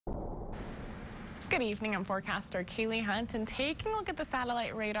Good evening, I'm forecaster Kaylee Hunt, and taking a look at the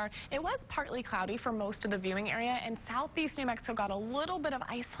satellite radar, it was partly cloudy for most of the viewing area, and southeast New Mexico got a little bit of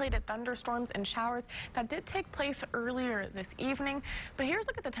isolated thunderstorms and showers that did take place earlier this evening. But here's a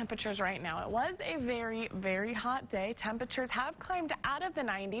look at the temperatures right now. It was a very hot day. Temperatures have climbed out of the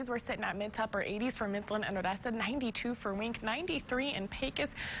 90s. We're sitting at mid to upper 80s for Midland and Odessa, 92 for Wink, 93 in Pecos,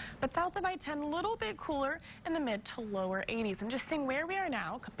 but south of I-10 a little bit cooler in the mid to lower 80s. And just seeing where we are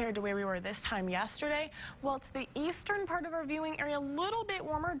now compared to where we were this time yesterday, well, to the eastern part of our viewing area, a little bit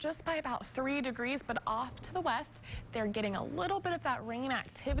warmer, just by about 3 degrees, but off to the west, they're getting a little bit of that rain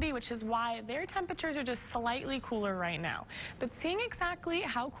activity, which is why their temperatures are just slightly cooler right now. But seeing exactly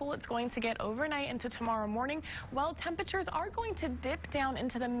how cool it's going to get overnight into tomorrow morning, well, temperatures are going to dip down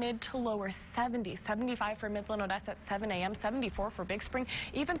into the mid to lower 70s, 75 for Midland, Odessa at 7 a.m., 74 for Big Spring,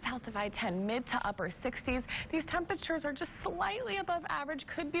 even south of I-10, mid to upper 60s. These temperatures are just slightly above average,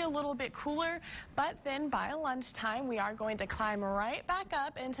 could be a little bit cooler, but then by lunchtime, we are going to climb right back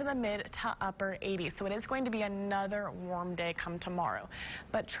up into the mid to upper 80s. So it is going to be another warm day come tomorrow.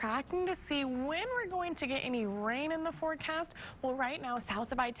 But tracking to see when we're going to get any rain in the forecast, well, right now,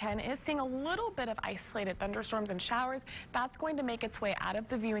 south of I-10 is seeing a little bit of isolated thunderstorms and showers. That's going to make its way out of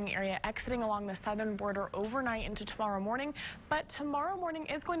the viewing area, exiting along the southern border overnight into tomorrow morning. But tomorrow morning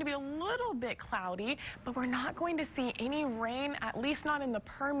is going to be a little bit cloudy, but we're not going to see any rain, at least not in the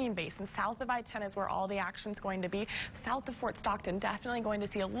Permian Basin. South of I-10 is where all the action's going to be. South of Fort Stockton, definitely going to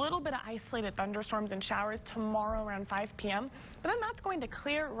see a little bit of isolated thunderstorms and showers tomorrow around 5 p.m. But then that's going to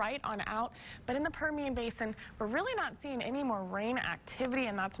clear right on out. But in the Permian Basin, we're really not seeing any more rain activity,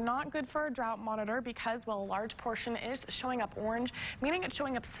 and that's not good for our drought monitor because, well, a large portion is showing up orange, meaning it's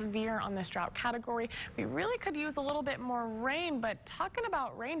showing up severe on this drought category. We really could use a little bit more rain, but talking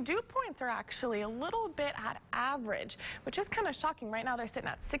about rain, dew points are actually a little bit at average, which is kind of shocking. Right now they're sitting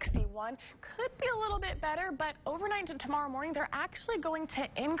at 61. Could be a little bit better, but overnight to tomorrow morning, they're actually going to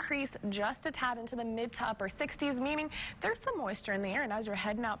increase just a tad into the mid to upper 60s, meaning there's some moisture in the air, and as you're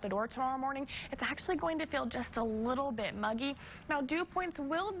heading out the door tomorrow morning, it's actually going to feel just a little bit muggy. Now, dew points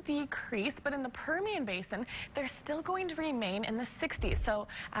will decrease, but in the Permian Basin, they're still going to remain in the 60s. So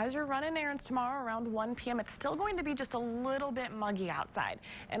as you're running errands tomorrow around 1 p.m., it's still going to be just a little bit muggy outside.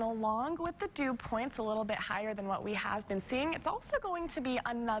 And along with the dew points a little bit higher than what we have been seeing, it's also going to be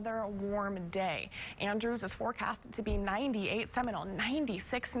another warm day. Andrews is forecasted to be 98, Seminole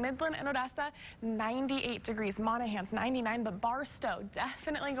 96, Midland and Odessa 98 degrees, Monahans 99, but Barstow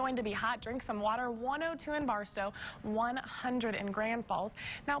definitely going to be hot. Drink some water. 102 in Barstow, 100 in Grand Falls.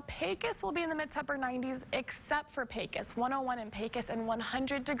 Now Pecos will be in the mid to upper 90s except for Pecos, 101 in Pecos and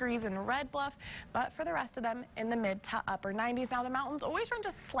 100 degrees in Red Bluff, but for the rest of them in the mid to upper 90s. Now the mountains always run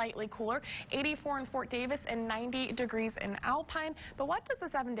just slightly cooler, 84 in Fort Davis and 90 degrees in Alpine. But what does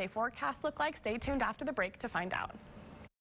the 7-day forecast look like? Stay tuned after the break to find out.